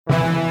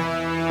Everybody,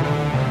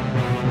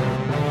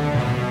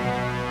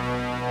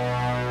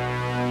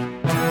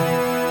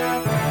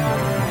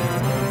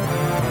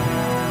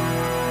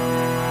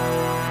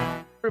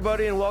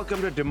 and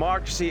welcome to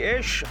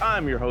Democracy-ish.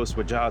 I'm your host,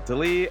 Wajahat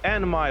Ali,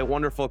 and my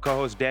wonderful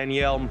co-host,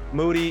 Danielle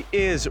Moodie,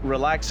 is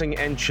relaxing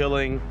and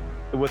chilling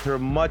with her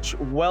much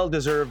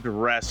well-deserved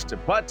rest.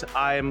 But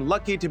I am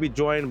lucky to be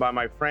joined by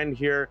my friend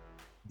here,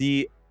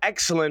 the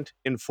excellent,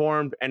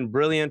 informed, and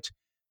brilliant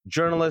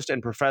journalist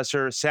and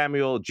professor,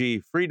 Samuel G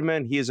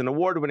Freedman. He is an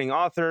award-winning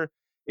author,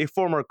 a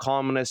former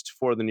columnist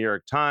for the New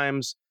York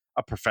Times,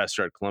 a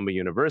professor at Columbia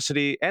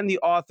University, and the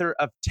author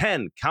of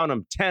 10, count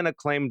them, 10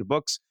 acclaimed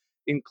books,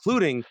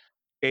 including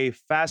a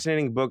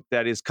fascinating book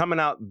that is coming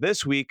out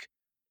this week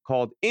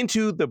called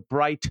Into the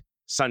Bright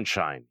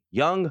Sunshine,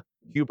 Young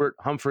Hubert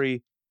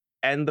Humphrey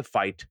and the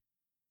Fight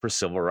for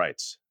Civil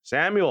Rights.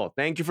 Samuel,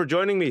 thank you for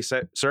joining me,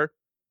 sir.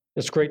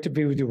 It's great to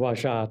be with you,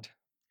 Wajahat.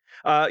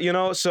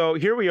 So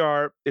here we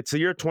are. It's the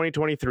year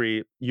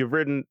 2023. You've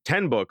written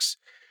 10 books.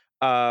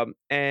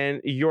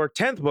 And your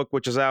 10th book,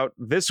 which is out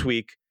this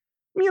week,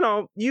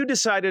 you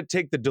decided to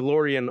take the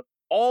DeLorean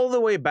all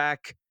the way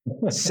back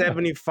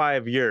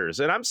 75 years.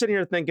 And I'm sitting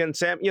here thinking,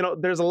 Sam,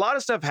 there's a lot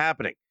of stuff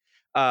happening.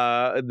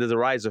 There's the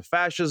rise of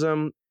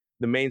fascism,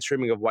 the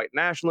mainstreaming of white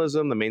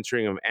nationalism, the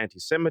mainstreaming of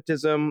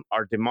anti-Semitism.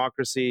 Our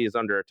democracy is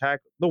under attack.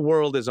 The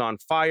world is on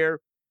fire.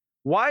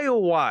 Why, oh,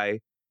 why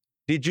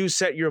did you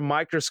set your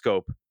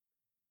microscope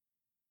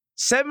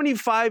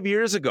 75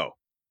 years ago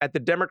at the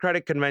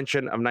Democratic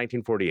Convention of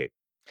 1948?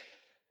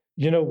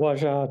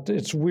 Wajahat,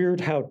 it's weird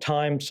how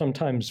time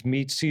sometimes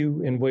meets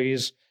you in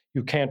ways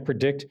you can't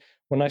predict.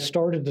 When I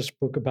started this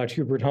book about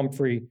Hubert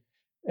Humphrey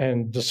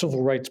and the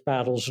civil rights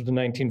battles of the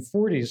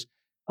 1940s,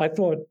 I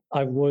thought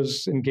I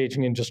was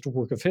engaging in just a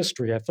work of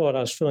history. I thought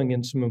I was filling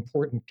in some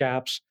important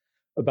gaps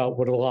about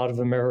what a lot of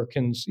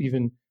Americans,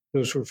 even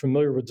those who are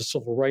familiar with the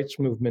civil rights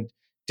movement,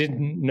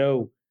 didn't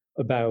know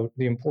about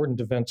the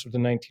important events of the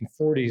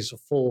 1940s, a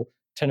full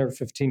 10 or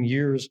 15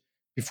 years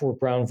before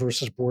Brown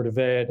versus Board of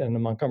Ed and the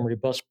Montgomery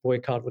bus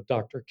boycott with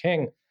Dr.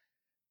 King.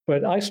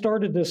 But I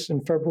started this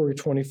in February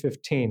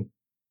 2015.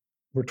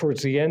 We're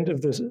towards the end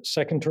of the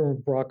second term of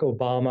Barack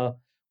Obama.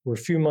 We're a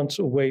few months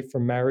away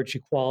from marriage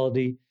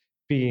equality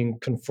being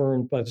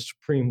confirmed by the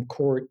Supreme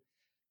Court.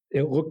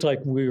 It looked like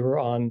we were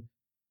on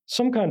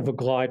some kind of a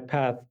glide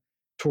path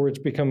towards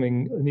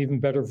becoming an even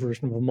better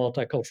version of a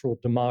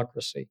multicultural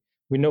democracy.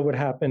 We know what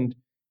happened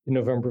in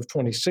November of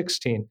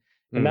 2016.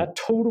 And that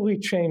totally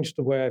changed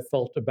the way I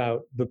felt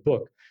about the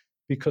book,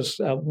 because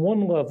at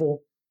one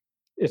level,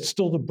 it's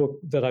still the book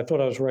that I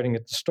thought I was writing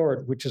at the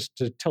start, which is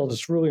to tell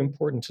this really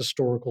important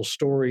historical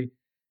story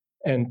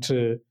and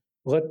to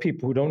let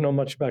people who don't know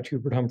much about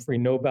Hubert Humphrey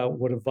know about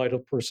what a vital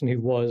person he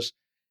was,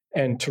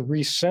 and to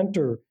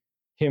recenter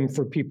him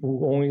for people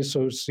who only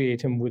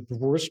associate him with the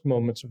worst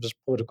moments of his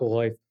political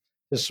life,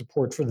 his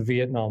support for the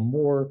Vietnam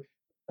War,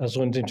 as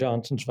Lyndon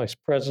Johnson's vice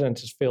president,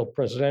 his failed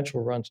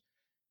presidential runs.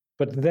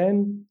 But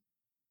then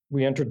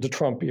we entered the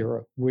Trump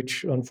era,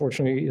 which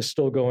unfortunately is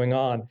still going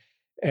on.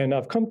 And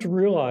I've come to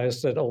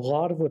realize that a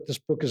lot of what this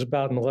book is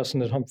about, and the lesson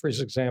that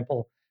Humphrey's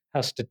example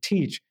has to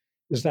teach,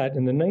 is that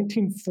in the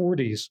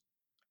 1940s,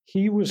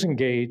 he was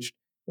engaged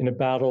in a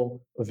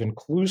battle of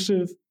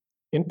inclusive,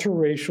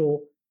 interracial,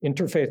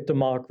 interfaith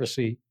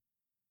democracy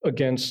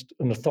against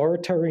an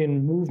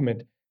authoritarian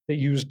movement that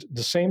used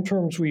the same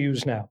terms we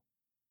use now: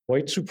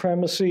 white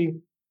supremacy,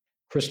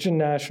 Christian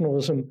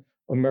nationalism,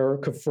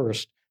 America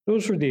first.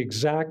 Those were the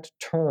exact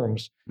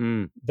terms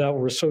that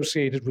were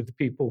associated with the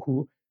people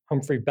who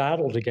Humphrey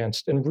battled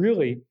against. And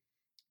really,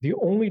 the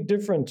only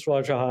difference,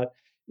 Wajahat,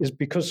 is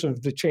because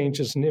of the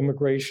changes in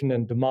immigration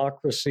and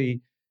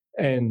democracy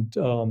and,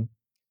 a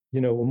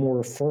more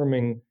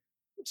affirming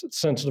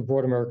sense of the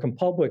broad American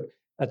public.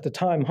 At the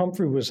time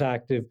Humphrey was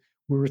active,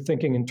 we were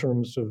thinking in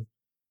terms of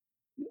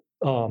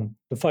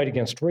the fight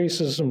against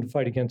racism, the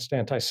fight against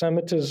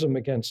anti-Semitism,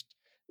 against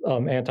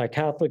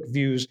anti-Catholic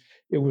views.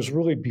 It was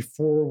really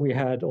before we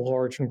had a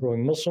large and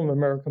growing Muslim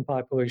American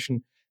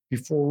population,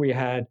 before we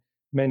had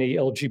many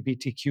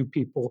LGBTQ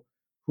people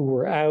who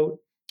were out,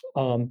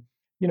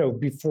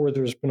 before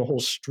there's been a whole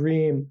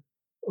stream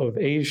of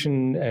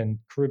Asian and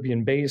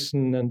Caribbean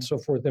basin and so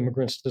forth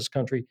immigrants to this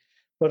country.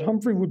 But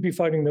Humphrey would be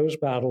fighting those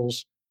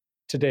battles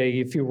today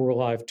if he were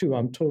alive too.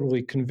 I'm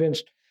totally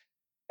convinced.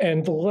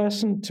 And the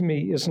lesson to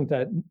me isn't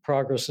that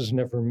progress is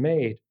never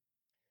made.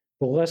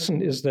 The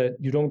lesson is that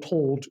you don't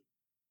hold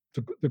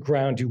the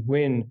ground you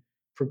win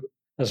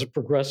as a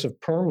progressive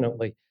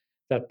permanently.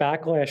 That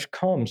backlash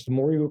comes. The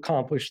more you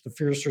accomplish, the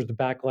fiercer the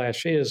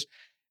backlash is.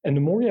 And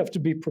the more you have to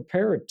be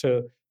prepared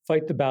to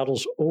fight the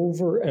battles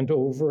over and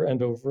over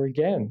and over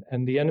again.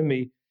 And the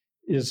enemy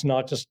is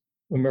not just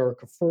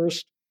America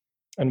first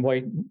and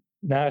white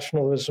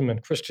nationalism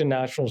and Christian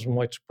nationalism and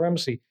white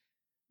supremacy.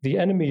 The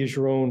enemy is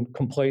your own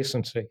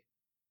complacency.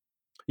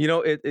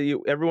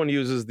 Everyone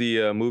uses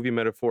the movie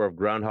metaphor of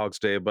Groundhog's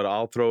Day, but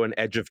I'll throw an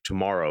Edge of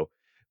Tomorrow,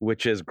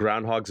 which is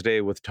Groundhog's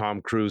Day with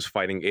Tom Cruise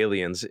fighting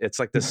aliens. It's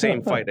like the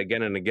same fight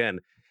again and again.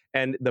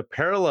 And the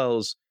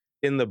parallels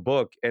in the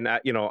book, and I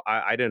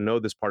didn't know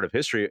this part of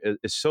history,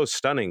 is so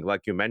stunning,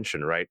 like you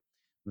mentioned, right?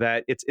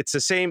 That it's the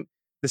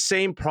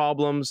same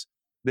problems,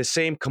 the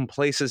same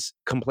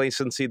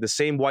complacency, the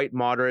same white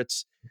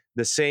moderates,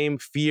 the same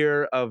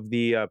fear of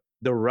the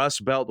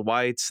Rust Belt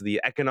whites,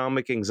 the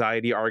economic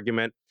anxiety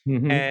argument,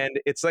 Hmm.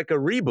 and it's like a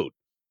reboot.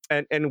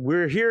 And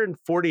we're here in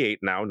 48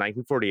 now,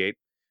 1948,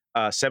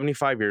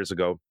 75 years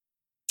ago.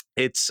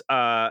 It's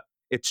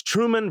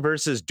Truman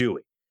versus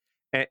Dewey,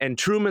 and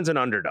Truman's an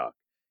underdog.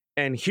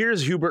 And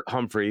here's Hubert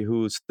Humphrey,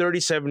 who's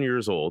 37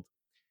 years old,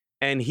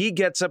 and he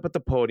gets up at the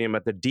podium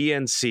at the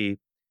DNC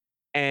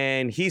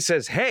and he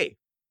says, "Hey,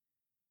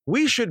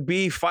 we should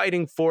be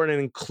fighting for an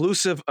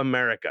inclusive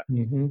America."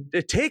 Hmm.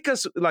 To take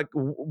us, like,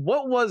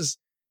 what was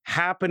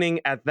happening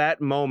at that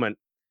moment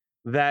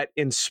that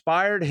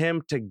inspired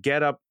him to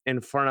get up in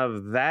front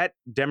of that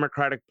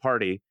Democratic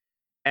Party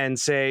and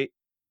say,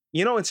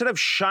 instead of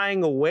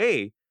shying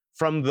away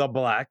from the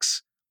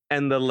blacks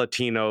and the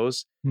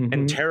Latinos and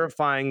Hmm.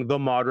 terrifying the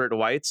moderate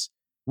whites,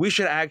 we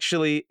should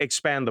actually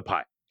expand the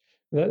pie.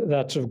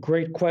 That's a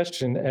great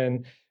question.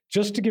 And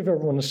just to give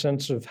everyone a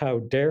sense of how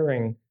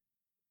daring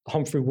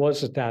Humphrey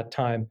was at that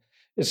time,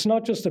 it's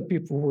not just that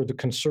people who were the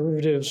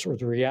conservatives or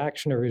the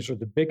reactionaries or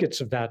the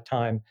bigots of that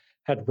time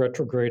had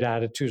retrograde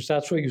attitudes.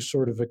 That's what you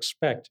sort of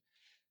expect.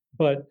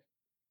 But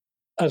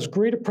as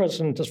great a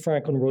president as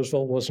Franklin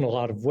Roosevelt was in a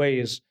lot of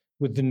ways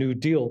with the New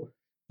Deal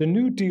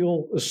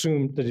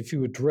assumed that if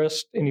you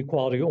addressed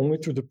inequality only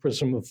through the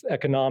prism of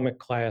economic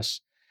class,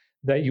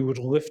 that you would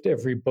lift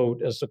every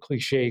boat, as the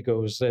cliche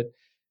goes, that,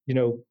 you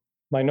know,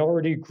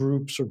 minority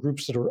groups or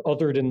groups that are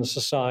othered in the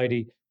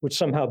society would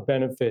somehow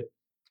benefit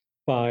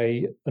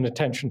by an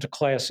attention to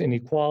class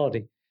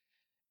inequality.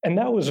 And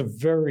that was a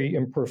very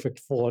imperfect,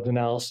 flawed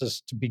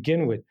analysis to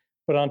begin with.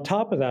 But on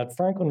top of that,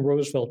 Franklin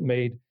Roosevelt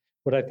made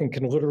what I think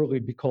can literally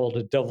be called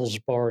a devil's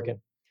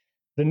bargain.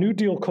 The New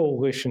Deal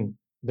coalition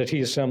that he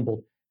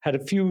assembled had a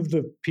few of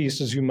the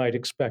pieces you might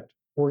expect: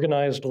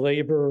 organized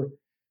labor,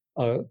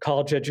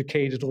 college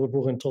educated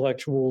liberal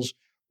intellectuals,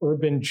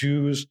 urban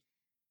Jews,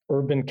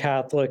 urban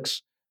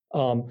Catholics,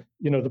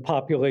 the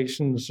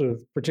populations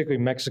of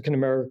particularly Mexican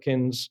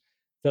Americans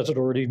that had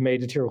already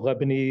made it here,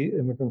 Lebanese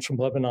immigrants from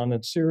Lebanon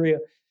and Syria,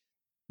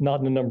 not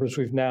in the numbers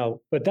we've now,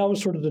 but that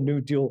was sort of the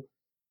New Deal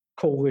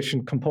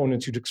coalition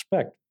components you'd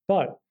expect.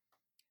 But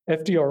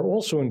FDR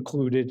also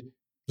included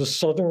the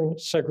Southern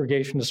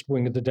segregationist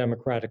wing of the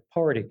Democratic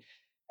Party.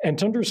 And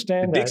to The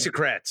understand that,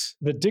 Dixiecrats.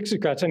 the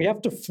Dixiecrats, and you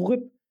have to flip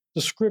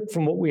the script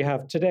from what we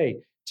have today.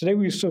 Today,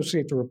 we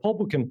associate the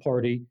Republican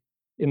Party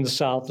in the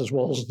South as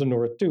well as the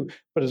North do,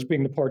 but as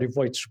being the party of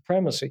white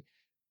supremacy.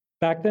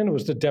 Back then, it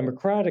was the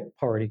Democratic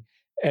Party,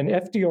 and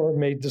FDR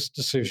made this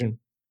decision.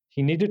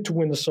 He needed to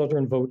win the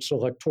Southern votes,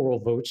 electoral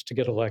votes, to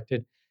get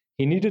elected.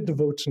 He needed the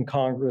votes in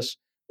Congress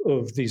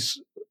of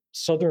these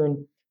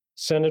Southern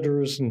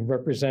senators and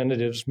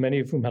representatives, many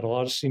of whom had a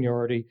lot of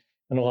seniority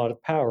and a lot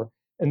of power.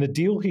 And the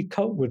deal he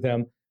cut with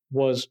them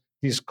was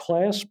these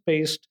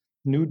class-based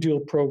New Deal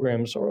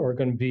programs are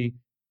going to be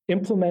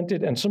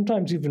implemented and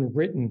sometimes even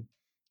written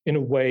in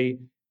a way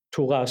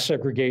to allow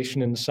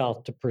segregation in the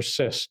South to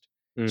persist.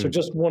 So Mm.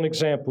 just one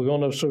example, we all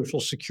know Social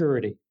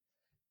Security.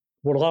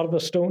 What a lot of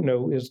us don't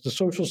know is the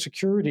Social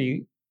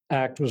Security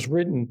Act was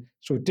written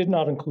so it did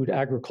not include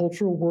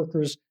agricultural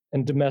workers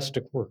and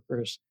domestic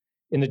workers.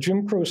 In the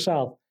Jim Crow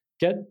South,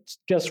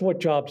 guess what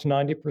jobs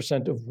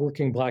 90% of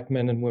working Black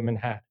men and women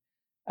had?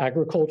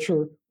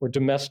 Agriculture or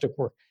domestic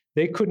work.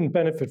 They couldn't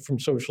benefit from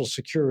Social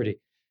Security.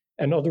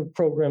 And other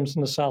programs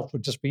in the South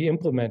would just be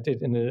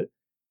implemented in a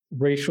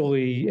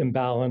racially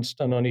imbalanced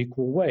and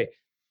unequal way.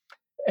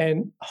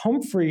 And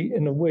Humphrey,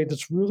 in a way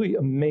that's really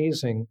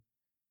amazing,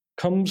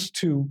 comes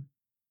to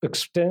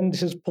extend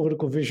his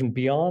political vision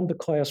beyond the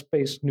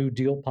class-based New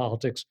Deal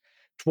politics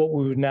to what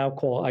we would now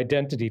call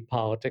identity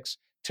politics.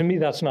 To me,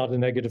 that's not a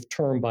negative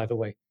term, by the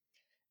way.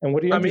 And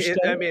what he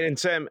understands, And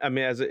Sam,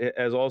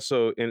 as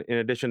also in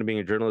addition to being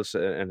a journalist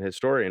and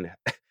historian,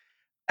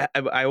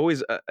 I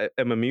always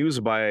am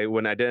amused by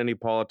when identity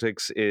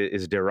politics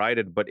is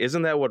derided. But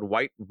isn't that what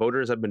white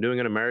voters have been doing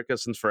in America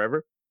since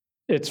forever?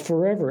 it's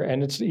forever.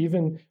 And it's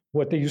even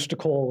what they used to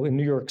call in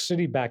New York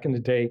City back in the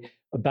day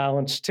a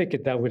balanced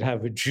ticket that would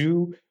have a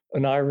Jew,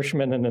 an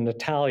Irishman, and an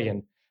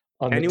Italian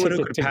on the Anyone who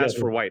ticket could pass together.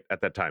 for white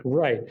at that time.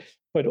 Right.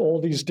 But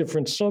all these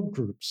different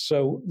subgroups.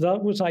 So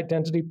that was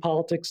identity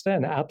politics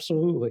then,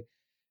 absolutely.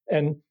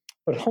 And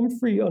but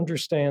Humphrey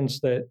understands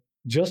that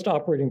just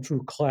operating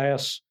through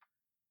class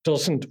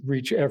doesn't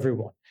reach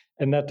everyone,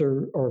 and that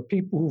there are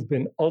people who've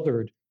been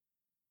othered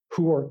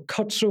who are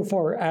cut so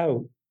far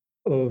out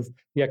of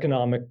the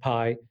economic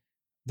pie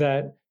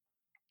that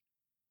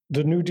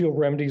the New Deal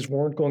remedies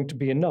weren't going to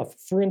be enough.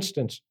 For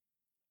instance,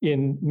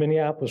 in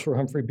Minneapolis, where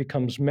Humphrey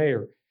becomes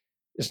mayor,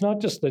 it's not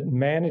just that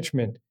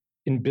management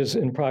in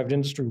private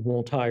industry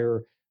won't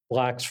hire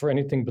Blacks for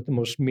anything but the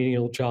most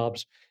menial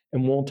jobs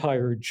and won't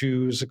hire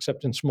Jews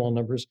except in small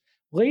numbers.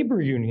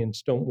 Labor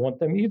unions don't want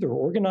them either.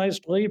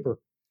 Organized labor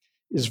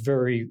is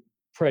very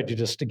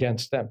prejudiced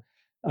against them.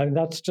 And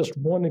that's just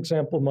one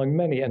example among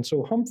many. And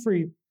so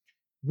Humphrey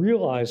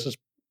realizes,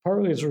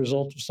 partly as a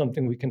result of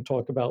something we can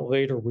talk about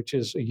later, which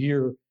is a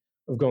year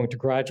of going to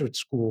graduate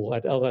school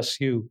at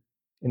LSU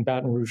in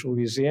Baton Rouge,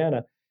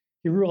 Louisiana,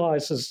 he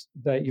realizes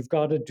that you've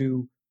got to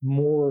do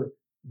more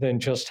than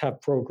just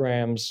have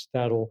programs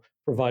that'll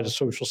provide a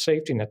social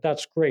safety net.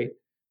 That's great,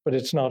 but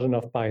it's not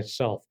enough by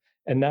itself.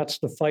 And that's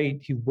the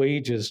fight he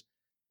wages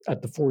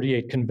at the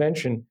 48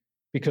 convention,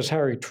 because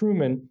Harry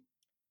Truman,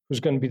 who's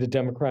going to be the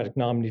Democratic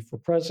nominee for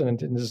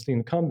president and is the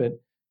incumbent,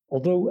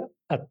 although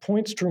at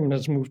points Truman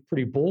has moved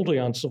pretty boldly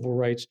on civil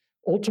rights,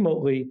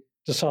 ultimately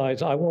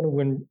decides, I want to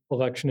win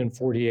election in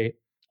 48.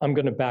 I'm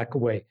going to back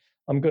away.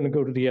 I'm going to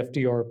go to the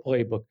FDR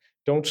playbook.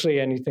 Don't say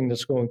anything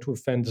that's going to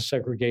offend the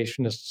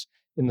segregationists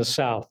in the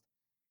South.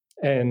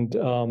 And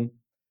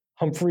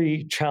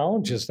Humphrey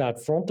challenges that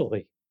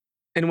frontally.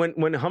 And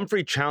when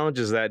Humphrey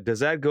challenges that, does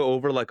that go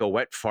over like a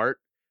wet fart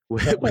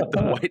with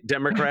the white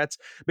Democrats?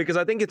 Because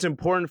I think it's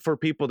important for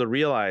people to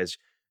realize,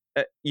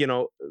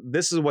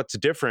 this is what's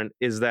different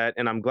is that,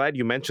 and I'm glad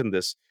you mentioned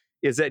this,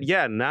 is that,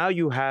 yeah, now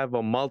you have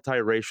a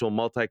multiracial,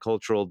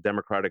 multicultural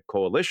Democratic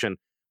coalition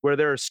where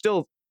there is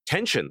still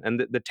tension.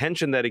 And the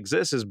tension that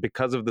exists is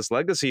because of this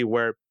legacy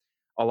where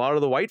a lot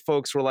of the white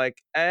folks were like,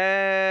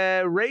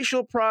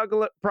 racial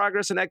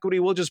progress and equity,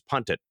 we'll just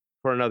punt it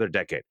for another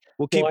decade.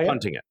 We'll keep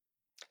punting it.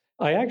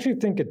 I actually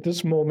think at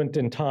this moment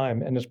in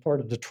time, and as part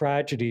of the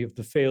tragedy of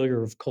the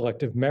failure of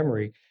collective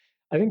memory,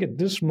 I think at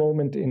this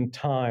moment in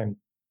time,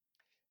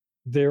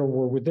 there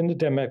were within the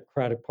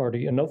Democratic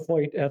Party enough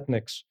white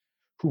ethnics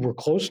who were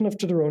close enough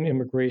to their own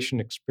immigration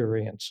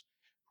experience,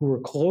 who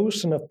were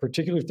close enough,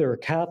 particularly if they were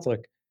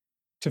Catholic,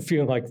 to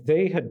feel like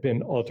they had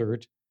been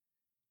othered,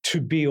 to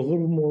be a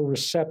little more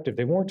receptive.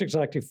 They weren't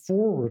exactly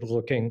forward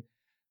looking,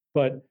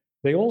 but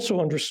they also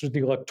understood the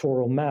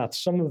electoral math.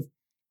 Some of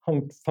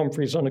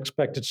Humphrey's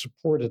unexpected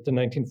support at the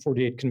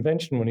 1948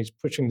 convention, when he's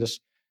pushing this,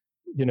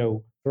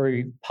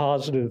 very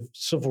positive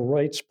civil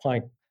rights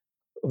plank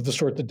of the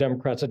sort that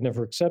Democrats had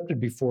never accepted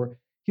before,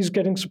 he's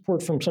getting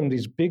support from some of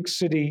these big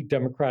city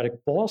Democratic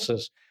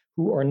bosses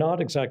who are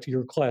not exactly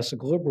your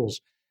classic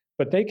liberals.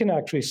 But they can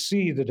actually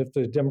see that if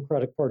the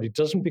Democratic Party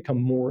doesn't become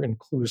more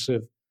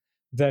inclusive,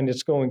 then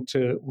it's going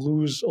to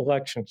lose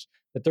elections.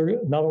 That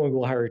not only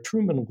will Harry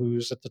Truman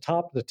lose at the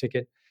top of the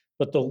ticket,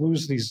 but they'll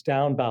lose these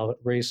down ballot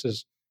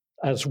races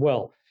as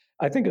well.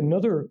 I think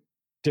another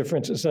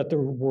difference is that there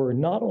were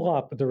not a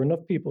lot, but there were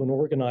enough people in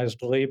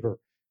organized labor,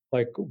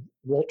 like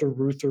Walter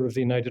Reuther of the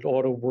United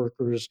Auto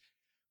Workers,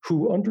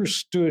 who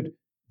understood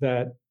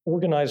that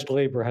organized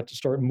labor had to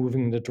start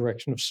moving in the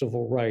direction of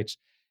civil rights.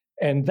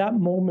 And that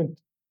moment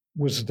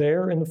was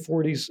there in the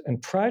 40s,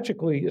 and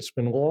tragically, it's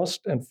been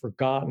lost and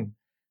forgotten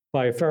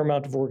by a fair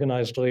amount of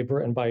organized labor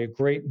and by a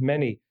great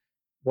many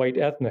white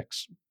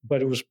ethnics.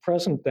 But it was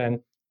present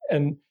then.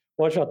 And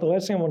Wajahat, the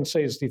last thing I want to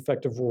say is the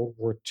effect of World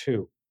War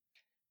II,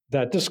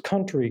 that this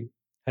country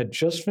had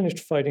just finished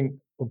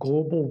fighting a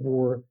global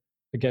war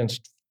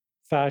against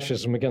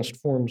fascism, against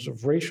forms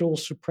of racial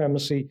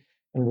supremacy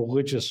and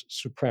religious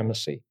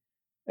supremacy.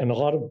 And a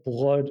lot of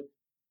blood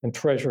and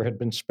treasure had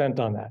been spent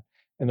on that.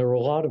 And there were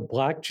a lot of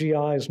Black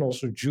GIs and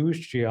also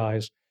Jewish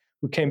GIs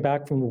who came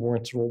back from the war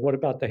and said, well, what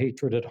about the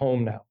hatred at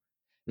home now?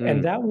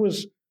 And that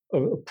was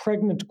a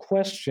pregnant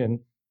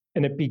question.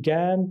 And it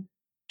began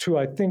to,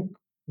 I think,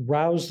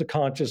 rouse the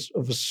conscience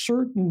of a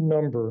certain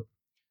number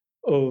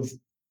of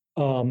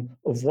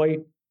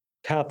white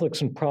Catholics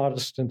and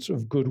Protestants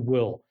of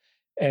goodwill.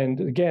 And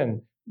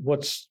again,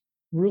 what's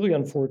really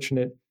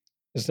unfortunate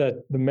is that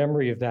the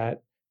memory of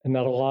that and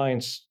that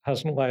alliance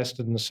hasn't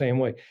lasted in the same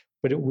way.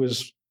 But it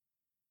was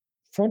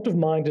front of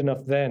mind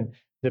enough then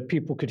that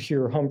people could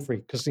hear Humphrey.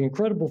 Because the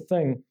incredible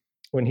thing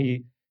when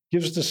he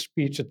gives the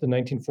speech at the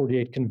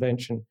 1948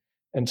 convention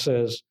and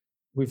says,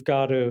 we've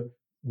got to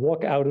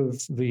walk out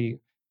of the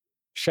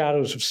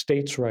shadows of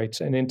states' rights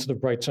and into the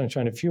bright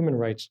sunshine of human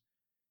rights.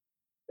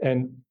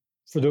 And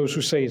for those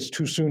who say it's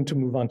too soon to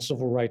move on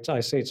civil rights, I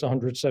say it's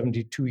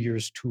 172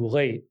 years too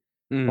late,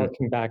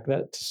 harking back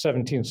that to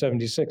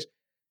 1776.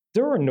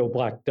 There are no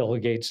Black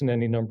delegates in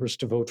any numbers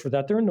to vote for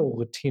that. There are no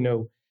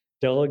Latino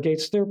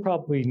delegates. There are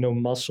probably no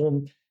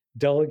Muslim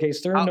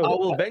delegates. There are I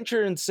will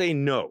venture and say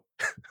no.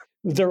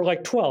 There are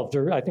like 12.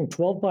 There are, I think,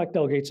 12 Black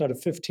delegates out of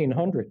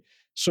 1,500.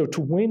 So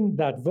to win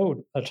that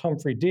vote, as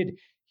Humphrey did,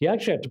 he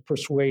actually had to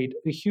persuade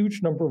a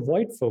huge number of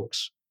white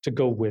folks to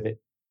go with it.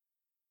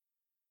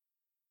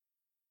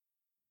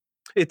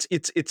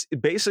 It's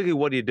basically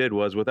what he did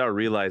was, without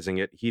realizing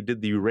it, he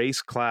did the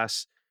race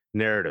class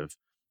narrative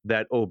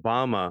that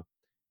Obama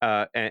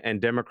and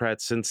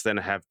Democrats since then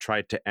have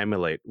tried to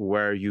emulate,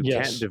 where you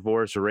can't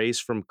divorce race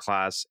from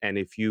class, and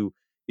if you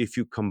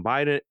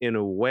combine it in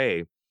a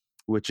way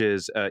which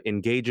is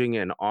engaging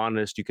and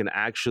honest, you can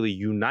actually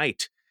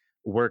unite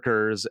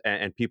workers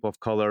and people of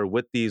color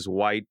with these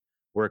white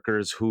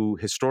workers who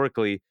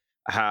historically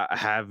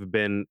have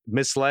been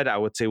misled, I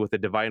would say, with the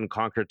divide and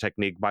conquer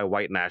technique by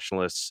white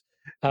nationalists,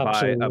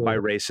 by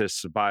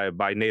racists, by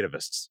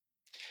nativists.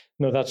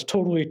 No, that's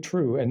totally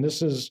true. And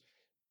this is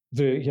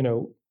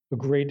a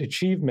great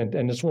achievement.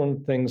 And it's one of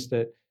the things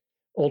that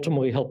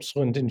ultimately helps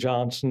Lyndon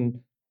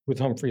Johnson with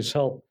Humphrey's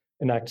help,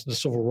 enacted the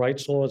civil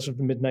rights laws of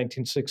the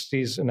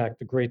mid-1960s, enacted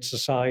the Great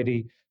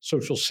Society,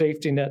 social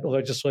safety net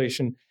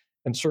legislation,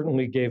 and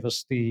certainly gave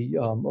us the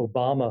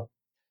Obama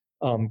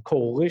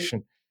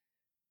coalition.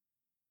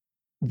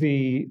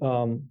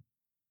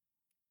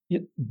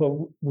 But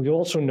we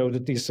also know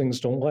that these things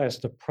don't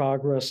last. The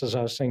progress, as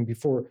I was saying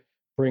before,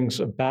 brings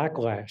a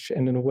backlash.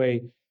 And in a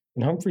way,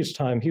 in Humphrey's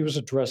time, he was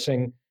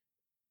addressing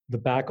the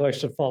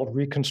backlash that followed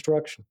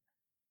Reconstruction.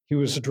 He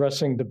was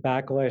addressing the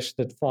backlash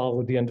that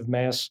followed the end of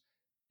mass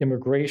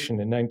immigration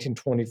in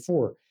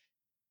 1924.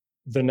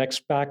 The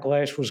next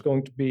backlash was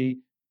going to be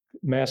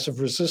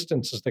massive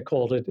resistance, as they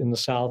called it in the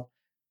South,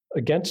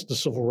 against the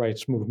civil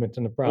rights movement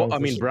and the Brown. Well, I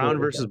mean, Brown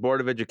versus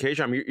Board of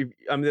Education. I mean,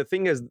 the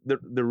thing is,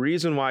 the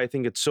reason why I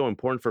think it's so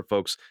important for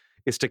folks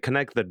is to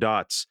connect the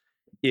dots.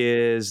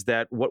 Is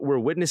that what we're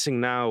witnessing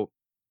now?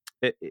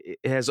 It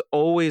has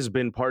always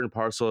been part and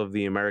parcel of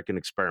the American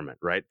experiment,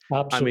 right?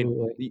 Absolutely.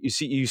 I mean,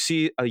 you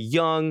see a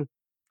young,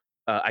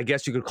 I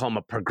guess you could call him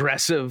a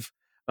progressive,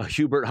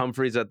 Hubert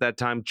Humphreys at that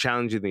time,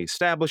 challenging the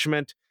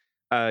establishment.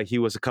 He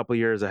was a couple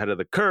years ahead of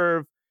the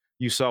curve.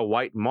 You saw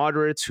white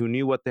moderates who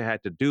knew what they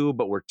had to do,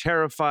 but were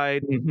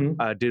terrified,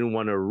 didn't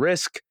want to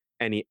risk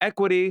any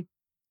equity.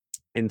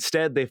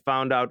 Instead, they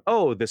found out,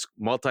 oh, this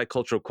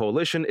multicultural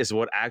coalition is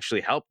what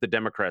actually helped the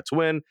Democrats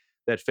win.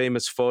 That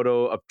famous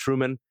photo of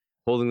Truman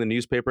holding the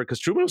newspaper, because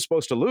Truman was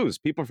supposed to lose.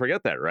 People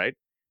forget that, right?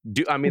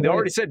 They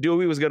already said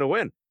Dewey was going to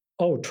win.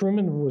 Oh,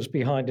 Truman was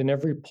behind in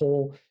every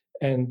poll.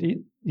 And,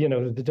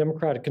 the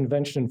Democratic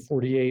Convention in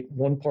 48,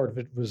 one part of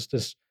it was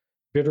this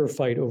bitter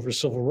fight over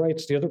civil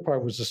rights. The other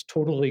part was this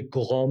totally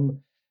glum,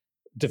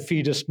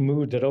 defeatist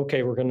mood that,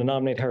 okay, we're going to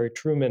nominate Harry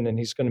Truman and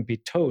he's going to be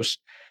toast.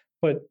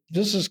 But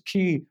this is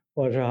key,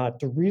 Wajahat.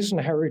 The reason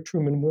Harry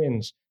Truman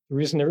wins, the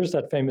reason there is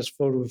that famous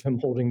photo of him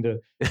holding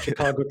the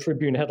Chicago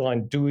Tribune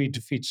headline, Dewey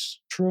defeats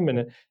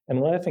Truman,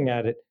 and laughing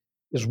at it,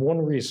 is one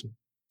reason: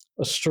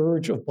 a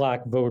surge of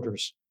Black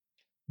voters.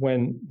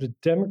 When the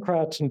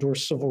Democrats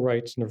endorsed civil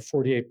rights in their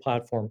 48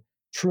 platform,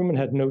 Truman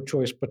had no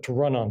choice but to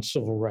run on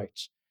civil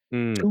rights.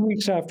 2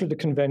 weeks after the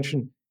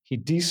convention, he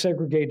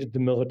desegregated the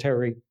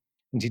military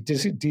and he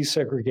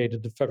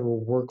desegregated the federal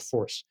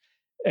workforce.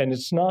 And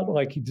it's not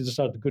like he did this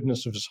out of the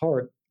goodness of his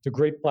heart. The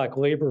great Black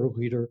labor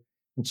leader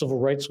and civil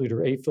rights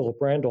leader, A. Philip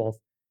Randolph,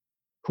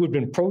 who had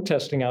been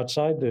protesting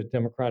outside the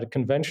Democratic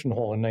Convention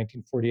Hall in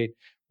 1948,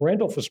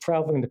 Randolph was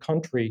traveling the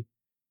country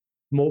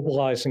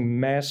mobilizing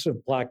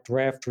massive Black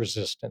draft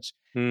resistance.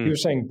 He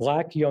was saying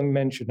Black young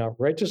men should not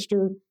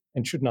register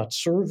and should not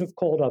serve if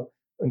called up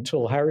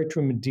until Harry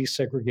Truman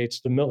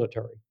desegregates the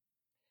military.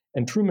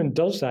 And Truman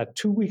does that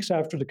 2 weeks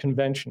after the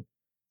convention.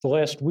 The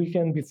last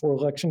weekend before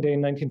Election Day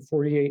in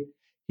 1948,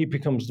 he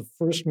becomes the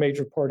first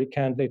major party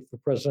candidate for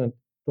president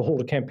to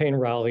hold a campaign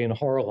rally in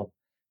Harlem,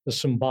 the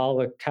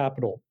symbolic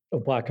capital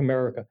of Black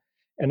America.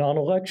 And on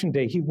Election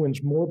Day, he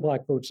wins more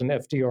Black votes than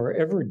FDR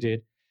ever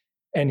did.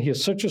 And he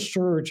has such a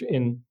surge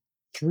in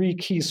 3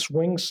 key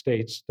swing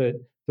states that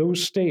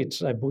those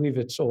states, I believe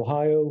it's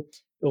Ohio,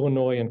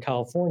 Illinois, and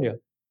California,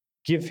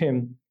 give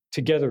him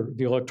together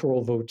the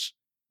electoral votes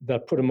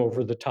that put him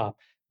over the top.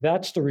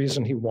 That's the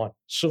reason he won: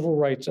 civil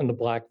rights and the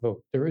Black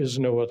vote. There is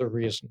no other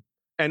reason.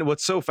 And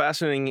what's so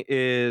fascinating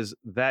is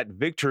that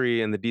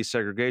victory and the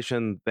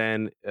desegregation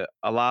then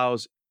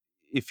allows,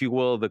 if you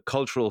will, the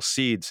cultural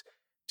seeds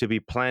to be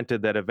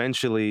planted that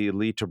eventually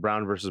lead to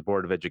Brown versus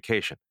Board of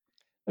Education.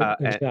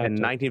 Exactly.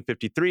 In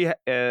 1953,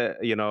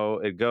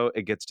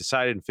 it gets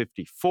decided in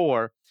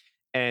 54,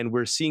 and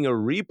we're seeing a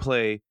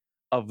replay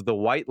of the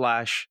white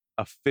lash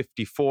of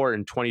 54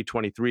 in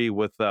 2023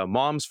 with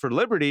Moms for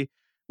Liberty,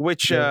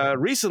 which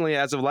recently,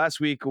 as of last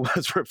week,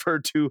 was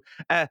referred to.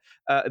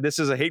 This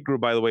is a hate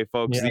group, by the way,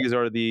 folks. Yeah. These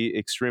are the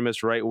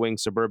extremist right-wing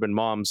suburban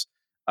moms,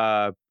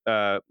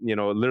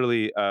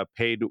 literally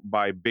paid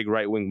by big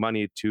right-wing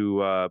money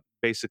to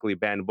basically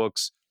ban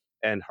books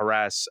and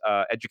harass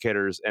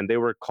educators. And they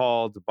were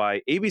called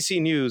by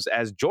ABC News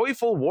as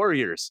joyful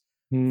warriors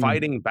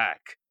fighting back.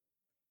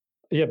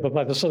 Yeah, but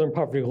by the Southern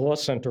Poverty Law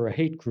Center, a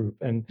hate group.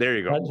 And there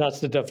you go. That's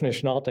the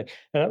definition I'll take.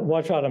 And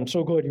watch out, I'm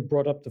so glad you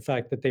brought up the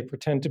fact that they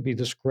pretend to be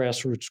this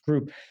grassroots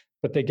group,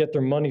 but they get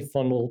their money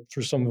funneled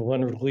through some of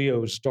Leonard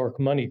Leo's dark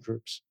money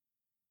groups.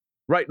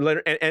 Right,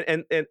 Leonard,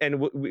 and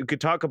we could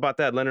talk about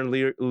that. Leonard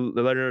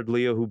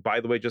Leo, who,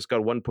 by the way, just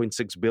got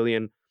 $1.6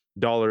 billion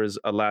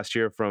last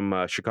year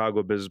from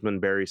Chicago businessman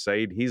Barry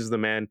Said. He's the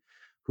man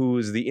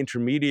who's the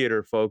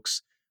intermediator,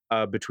 folks,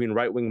 between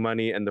right-wing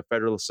money and the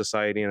Federalist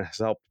Society, and has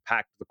helped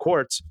pack the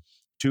courts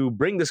to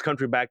bring this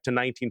country back to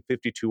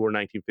 1952 or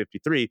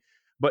 1953.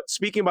 But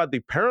speaking about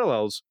the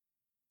parallels,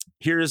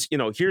 here's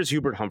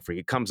Hubert Humphrey.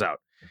 He comes out.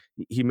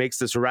 He makes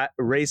this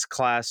race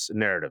class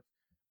narrative.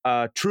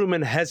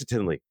 Truman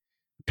hesitantly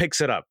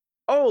picks it up.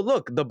 Oh,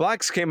 look, the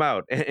Blacks came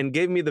out and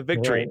gave me the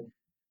victory.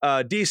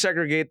 Right.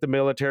 Desegregate the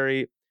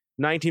military.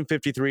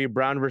 1953,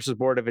 Brown versus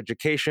Board of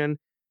Education.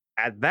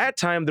 At that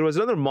time, there was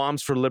another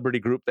Moms for Liberty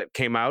group that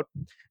came out,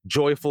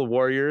 Joyful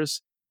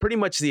Warriors, pretty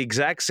much the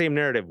exact same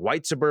narrative,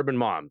 white suburban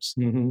moms,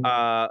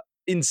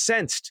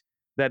 incensed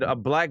that a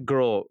black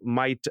girl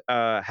might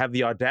have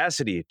the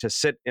audacity to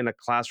sit in a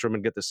classroom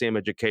and get the same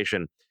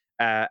education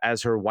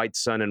as her white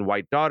son and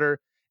white daughter.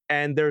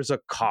 And there's a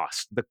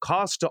cost. The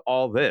cost to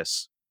all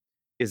this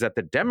is that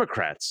the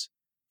Democrats,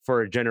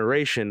 for a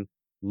generation,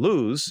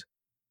 lose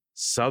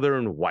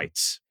Southern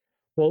whites.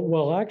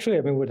 Well, actually,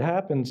 I mean, what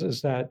happens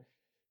is that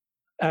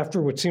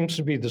after what seems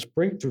to be this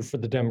breakthrough for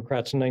the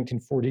Democrats in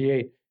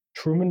 1948,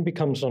 Truman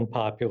becomes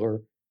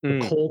unpopular. The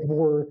Mm. Cold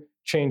War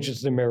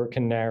changes the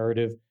American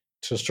narrative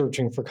to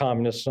searching for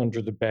communists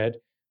under the bed,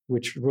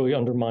 which really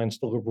undermines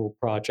the liberal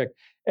project.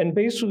 And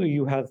basically,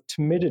 you have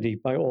timidity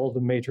by all the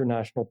major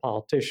national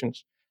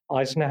politicians.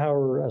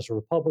 Eisenhower as a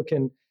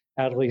Republican,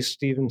 Adlai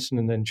Stevenson,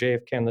 and then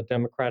JFK on the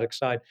Democratic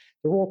side,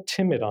 they're all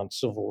timid on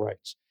civil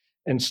rights.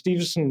 And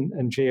Stevenson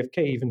and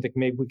JFK even think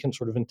maybe we can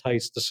sort of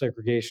entice the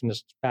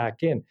segregationists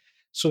back in.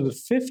 So the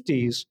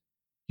 50s,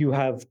 you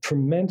have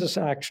tremendous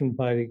action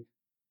by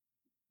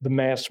the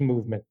mass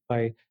movement,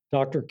 by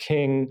Dr.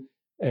 King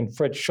and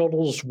Fred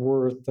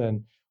Shuttlesworth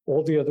and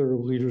all the other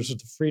leaders of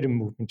the freedom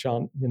movement.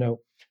 John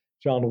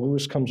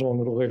Lewis comes along a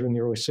little later in the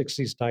early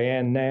 60s,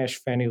 Diane Nash,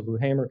 Fannie Lou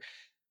Hamer.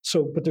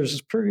 So, but there's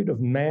this period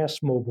of mass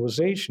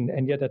mobilization,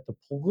 and yet at the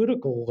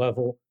political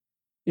level,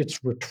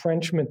 it's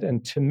retrenchment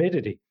and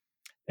timidity.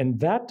 And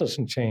that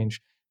doesn't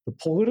change. The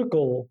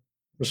political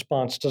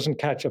response doesn't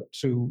catch up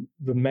to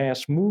the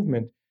mass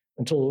movement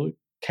until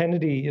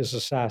Kennedy is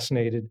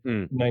assassinated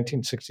in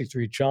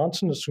 1963.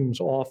 Johnson assumes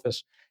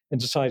office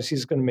and decides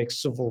he's going to make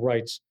civil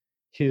rights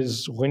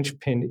his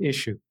linchpin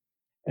issue.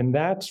 And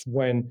that's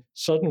when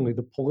suddenly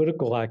the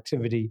political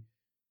activity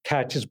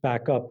catches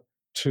back up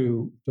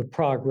to the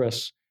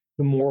progress,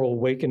 the moral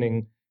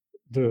awakening,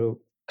 the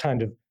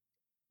kind of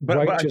But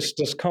righteous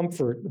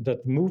discomfort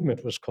that the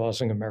movement was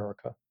causing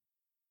America.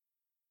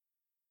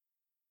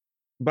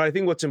 But I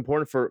think what's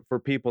important for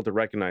people to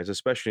recognize,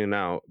 especially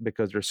now,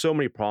 because there's so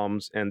many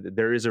problems and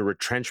there is a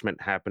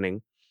retrenchment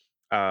happening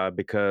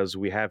because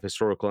we have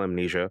historical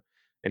amnesia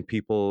and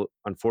people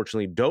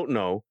unfortunately don't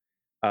know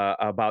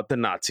about the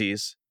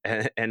Nazis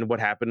and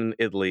what happened in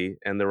Italy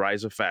and the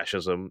rise of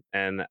fascism.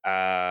 And,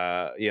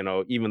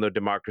 even though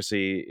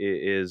democracy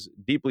is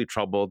deeply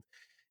troubled,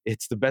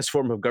 it's the best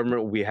form of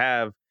government we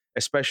have,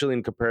 especially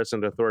in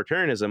comparison to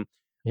authoritarianism.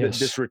 Yes.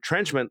 This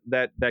retrenchment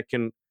that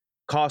can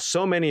cause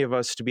so many of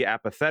us to be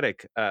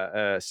apathetic,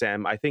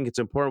 Sam. I think it's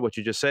important what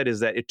you just said is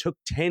that it took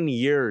 10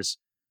 years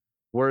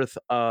worth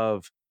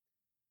of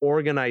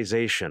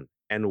organization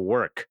and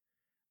work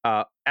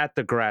at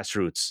the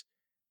grassroots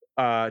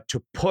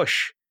to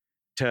push,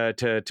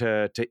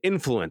 to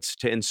influence,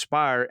 to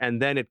inspire, and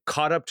then it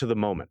caught up to the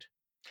moment.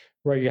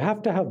 Right. You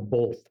have to have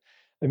both.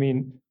 I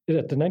mean,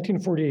 at the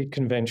 1948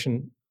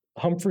 convention,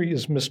 Humphrey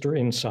is Mr.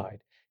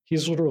 Inside.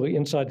 He's literally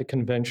inside the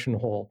convention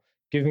hall,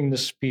 giving the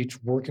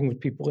speech, working with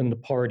people in the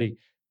party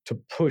to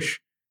push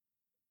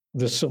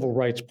the civil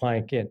rights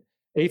plank in.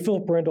 A.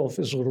 Philip Randolph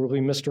is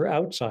literally Mr.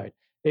 Outside.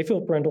 A.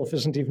 Philip Randolph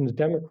isn't even a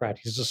Democrat.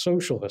 He's a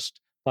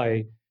socialist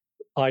by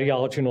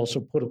ideology and also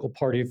political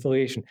party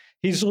affiliation.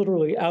 He's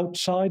literally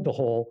outside the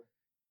hall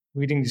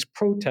leading these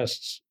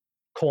protests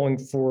calling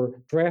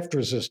for draft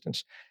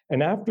resistance.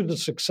 And after the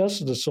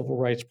success of the civil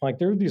rights plank,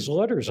 there are these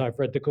letters I've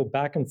read that go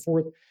back and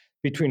forth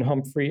between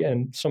Humphrey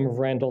and some of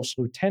Randolph's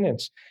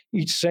lieutenants,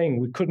 each saying,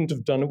 we couldn't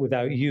have done it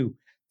without you.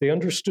 They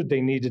understood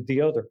they needed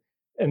the other.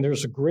 And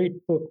there's a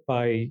great book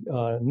by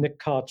Nick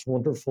Cott's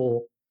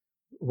wonderful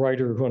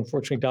writer who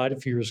unfortunately died a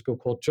few years ago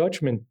called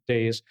Judgment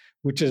Days,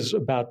 which is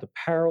about the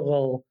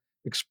parallel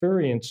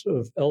experience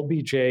of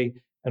LBJ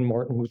and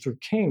Martin Luther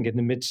King in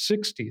the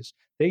mid-60s.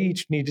 They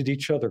each needed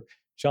each other.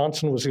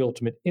 Johnson was the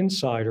ultimate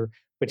insider,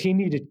 but he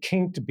needed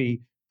King to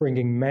be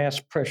bringing mass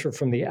pressure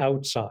from the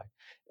outside.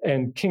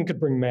 And King could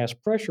bring mass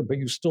pressure, but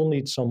you still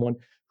need someone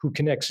who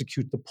can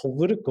execute the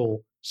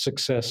political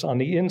success on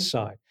the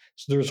inside.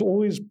 So there's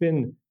always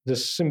been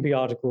this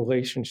symbiotic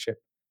relationship.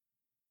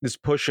 This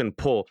push and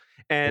pull.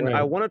 And Right.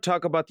 I want to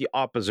talk about the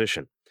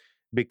opposition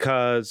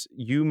because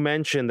you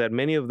mentioned that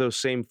many of those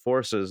same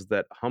forces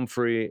that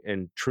Humphrey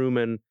and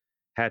Truman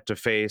had to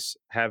face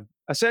have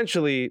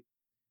essentially,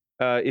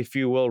 if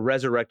you will,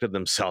 resurrected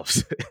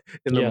themselves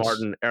in the Yes.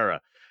 modern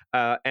era.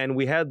 And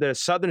we had the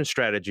Southern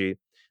strategy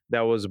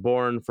that was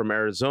born from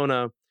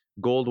Arizona.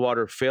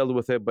 Goldwater failed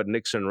with it, but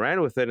Nixon ran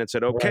with it and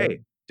said, okay, Right.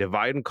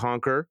 divide and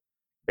conquer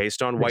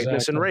based on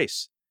whiteness and Exactly.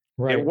 race.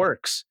 Right. It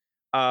works.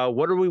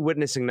 What are we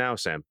witnessing now,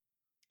 Sam?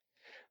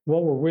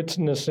 Well, we're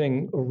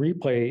witnessing a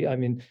replay. I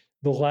mean,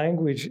 the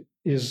language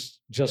is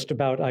just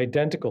about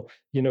identical.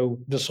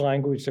 This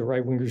language that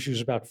right wingers use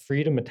about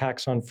freedom,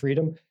 attacks on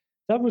freedom,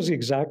 that was the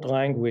exact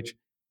language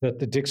that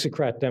the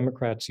Dixiecrat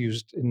Democrats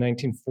used in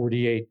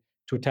 1948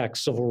 to attack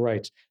civil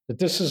rights. That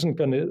this isn't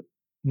going to,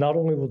 not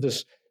only will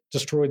this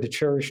destroy the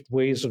cherished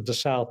ways of the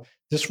South,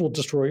 this will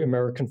destroy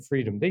American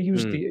freedom. They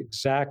used the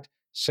exact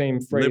same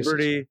phrases.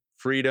 Liberty,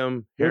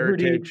 freedom,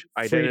 Liberty, heritage,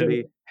 identity.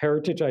 freedom,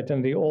 heritage,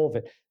 identity, all of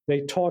it.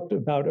 They talked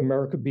about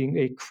America being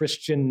a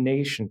Christian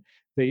nation.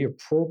 They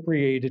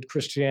appropriated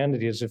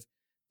Christianity as if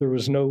there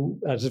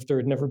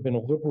had never been a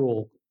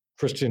liberal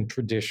Christian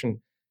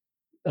tradition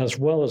as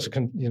well as a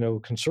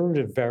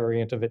conservative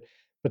variant of it.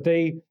 But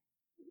they,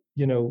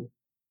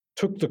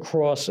 took the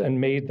cross and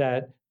made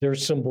that their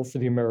symbol for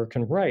the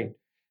American right.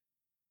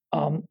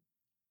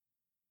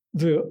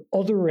 The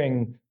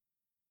othering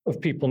of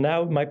people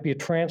now, it might be a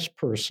trans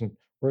person,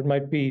 or it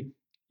might be,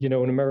 an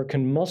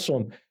American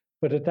Muslim,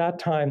 but at that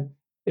time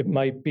it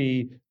might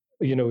be,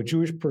 a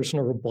Jewish person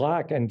or a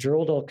Black. And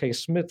Gerald L.K.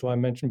 Smith, who I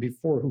mentioned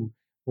before, who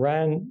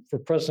ran for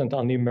president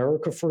on the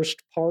America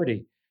First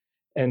Party,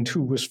 and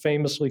who was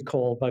famously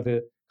called by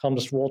the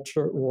columnist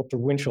Walter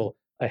Winchell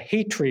a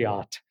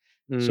hatriot.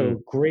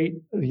 So great,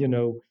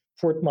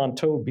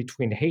 portmanteau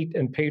between hate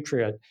and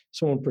patriot,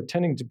 someone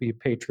pretending to be a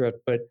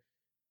patriot, but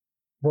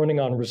running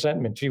on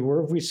resentment. Gee,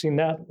 where have we seen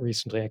that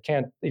recently? I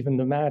can't even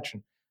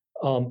imagine.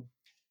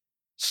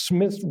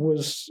 Smith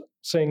was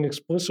saying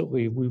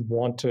explicitly, we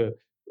want to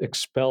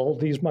expel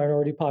these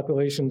minority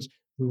populations.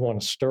 We want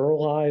to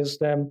sterilize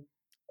them.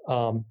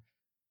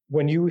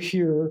 When you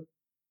hear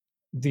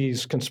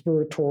these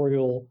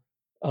conspiratorial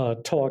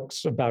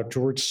talks about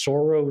George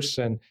Soros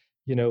and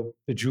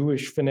the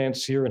Jewish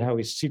financier and how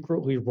he's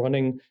secretly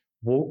running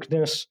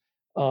wokeness,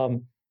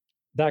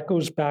 that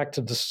goes back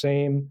to the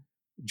same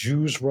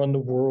Jews run the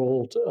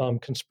world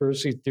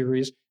conspiracy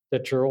theories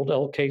that Gerald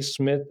L.K.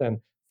 Smith and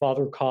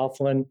Father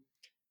Coughlin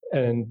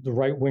and the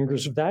right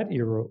wingers of that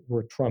era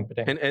were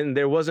trumpeting. And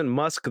there wasn't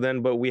Musk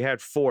then, but we had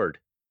Ford.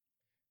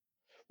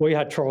 Well, you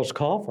had Charles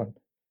Coughlin,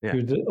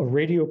 a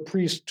radio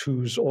priest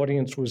whose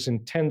audience was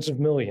in tens of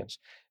millions.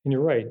 And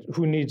you're right.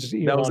 Who needs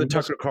Elon That was the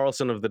Musk? Tucker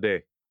Carlson of the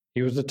day.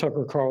 He was the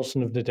Tucker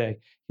Carlson of the day.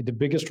 He had the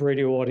biggest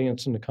radio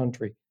audience in the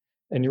country.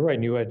 And you're right.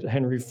 And you had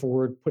Henry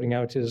Ford putting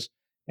out his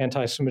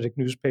anti-Semitic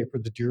newspaper,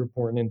 the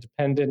Dearborn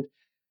Independent.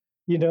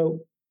 In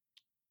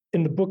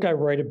the book I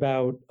write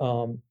about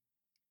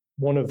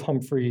one of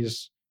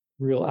Humphrey's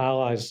real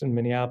allies in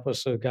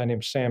Minneapolis, a guy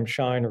named Sam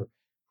Shiner,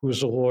 who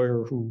was a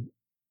lawyer who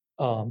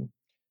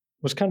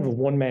was kind of a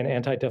one-man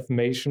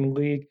anti-defamation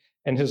league,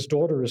 and his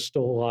daughter is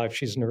still alive.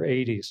 She's in her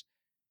 80s.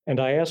 And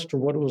I asked her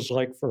what it was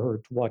like for her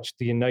to watch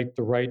the Unite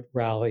the Right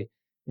rally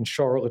in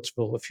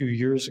Charlottesville a few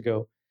years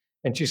ago.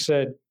 And she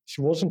said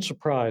she wasn't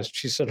surprised.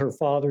 She said her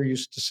father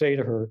used to say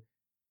to her,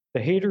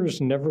 "The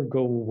haters never go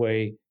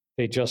away,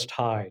 they just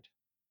hide."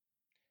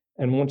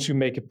 And once you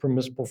make it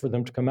permissible for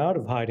them to come out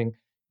of hiding,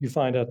 you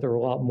find out there are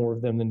a lot more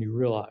of them than you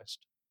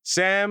realized.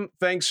 Sam,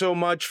 thanks so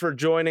much for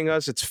joining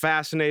us. It's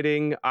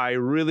fascinating. I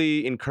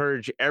really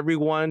encourage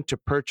everyone to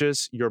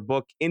purchase your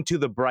book, Into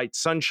the Bright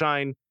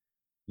Sunshine,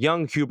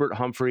 Young Hubert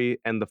Humphrey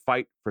and the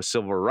Fight for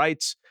Civil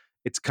Rights.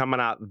 It's coming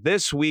out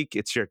this week.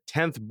 It's your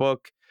 10th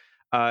book,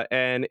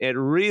 and it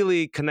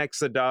really connects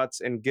the dots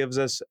and gives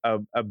us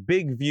a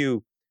big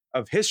view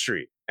of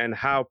history and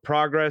how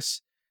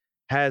progress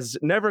has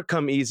never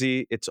come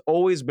easy. It's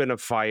always been a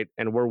fight,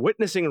 and we're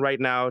witnessing right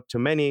now, to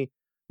many,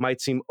 might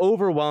seem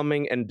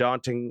overwhelming and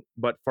daunting,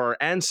 but for our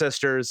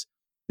ancestors,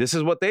 this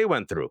is what they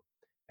went through.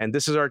 And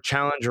this is our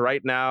challenge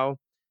right now,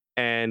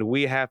 and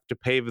we have to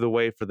pave the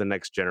way for the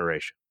next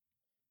generation.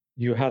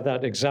 You have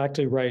that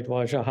exactly right,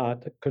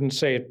 Wajahat. I couldn't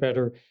say it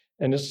better.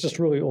 And it's just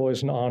really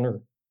always an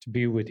honor to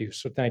be with you.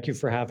 So thank you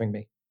for having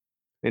me.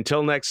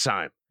 Until next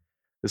time,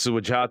 this is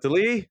Wajahat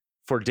Ali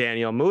for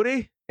Danielle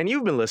Moodie, and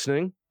you've been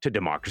listening to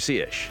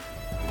Democracy-ish.